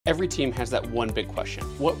Every team has that one big question.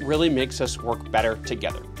 What really makes us work better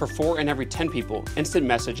together? For 4 in every 10 people, instant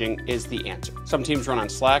messaging is the answer. Some teams run on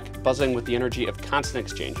Slack, buzzing with the energy of constant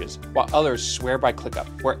exchanges, while others swear by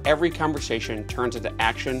ClickUp, where every conversation turns into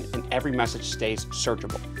action and every message stays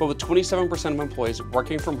searchable. But with 27% of employees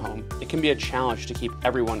working from home, it can be a challenge to keep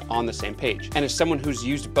everyone on the same page. And as someone who's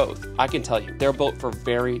used both, I can tell you, they're built for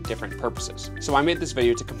very different purposes. So I made this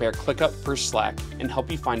video to compare ClickUp versus Slack and help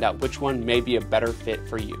you find out which one may be a better fit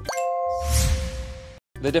for you.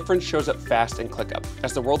 The difference shows up fast in ClickUp.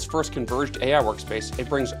 As the world's first converged AI workspace, it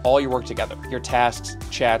brings all your work together, your tasks,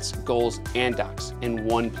 chats, goals, and docs in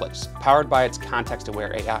one place, powered by its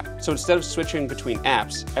context-aware AI. So instead of switching between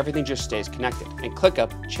apps, everything just stays connected. In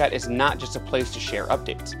ClickUp, chat is not just a place to share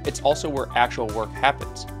updates. It's also where actual work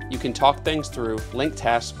happens. You can talk things through, link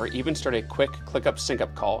tasks, or even start a quick ClickUp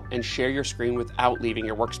sync-up call and share your screen without leaving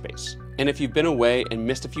your workspace. And if you've been away and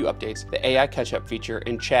missed a few updates, the AI catch-up feature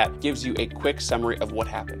in chat gives you a quick summary of what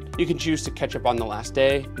happened. You can choose to catch up on the last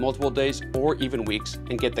day, multiple days, or even weeks,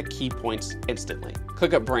 and get the key points instantly.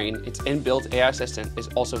 ClickUp Brain, its inbuilt AI assistant, is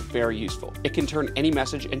also very useful. It can turn any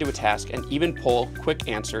message into a task and even pull quick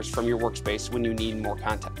answers from your workspace when you need more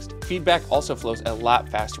context. Feedback also flows a lot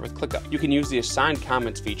faster with ClickUp. You can use the assigned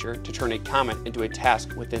comments feature to turn a comment into a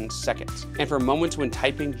task within seconds. And for moments when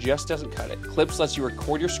typing just doesn't cut it, Clips lets you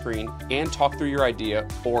record your screen and talk through your idea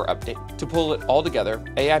or update. To pull it all together,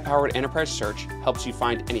 AI-powered enterprise search helps you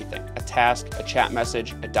find anything, a task, a chat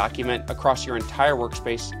message, a document, across your entire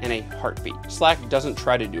workspace in a heartbeat. Slack doesn't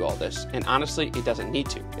try to do all this, and honestly, it doesn't need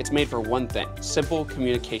to. It's made for one thing, simple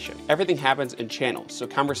communication. Everything happens in channels, so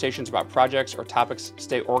conversations about projects or topics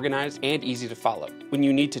stay organized and easy to follow. When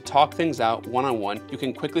you need to talk things out one-on-one, you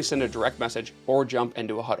can quickly send a direct message or jump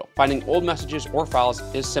into a huddle. Finding old messages or files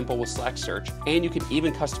is simple with Slack search, and you can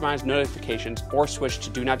even customize notifications or switch to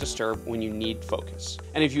Do Not Disturb when you need focus.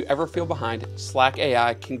 And if you ever feel behind, Slack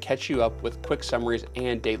AI can catch you up with quick summaries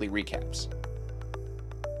and daily recaps.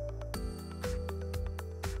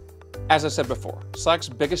 As I said before, Slack's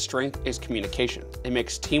biggest strength is communication. It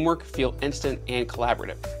makes teamwork feel instant and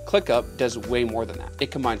collaborative. ClickUp does way more than that.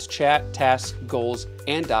 It combines chat, tasks, goals,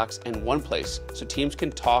 and docs in one place so teams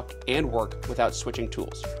can talk and work without switching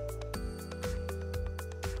tools.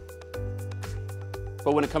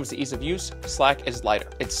 But when it comes to ease of use, Slack is lighter.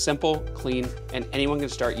 It's simple, clean, and anyone can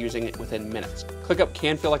start using it within minutes. ClickUp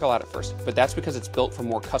can feel like a lot at first, but that's because it's built for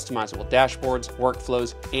more customizable dashboards,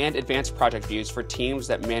 workflows, and advanced project views for teams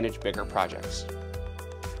that manage bigger projects.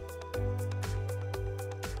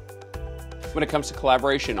 When it comes to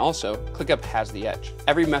collaboration also, ClickUp has the edge.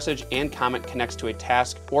 Every message and comment connects to a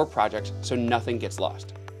task or project, so nothing gets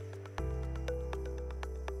lost.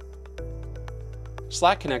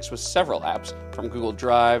 Slack connects with several apps, from Google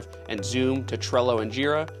Drive and Zoom to Trello and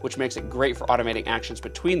Jira, which makes it great for automating actions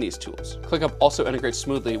between these tools. ClickUp also integrates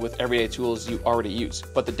smoothly with everyday tools you already use,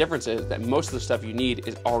 but the difference is that most of the stuff you need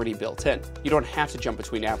is already built in. You don't have to jump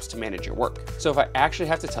between apps to manage your work. So if I actually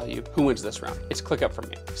have to tell you who wins this round, it's ClickUp for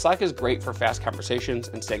me. Slack is great for fast conversations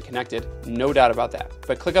and staying connected, no doubt about that.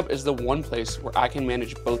 But ClickUp is the one place where I can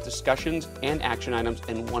manage both discussions and action items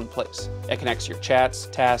in one place. It connects your chats,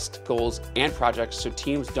 tasks, goals, and projects so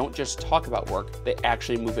teams don't just talk about work, they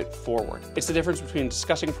actually move it forward. It's the difference between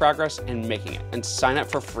discussing progress and making it. And sign up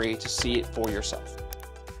for free to see it for yourself.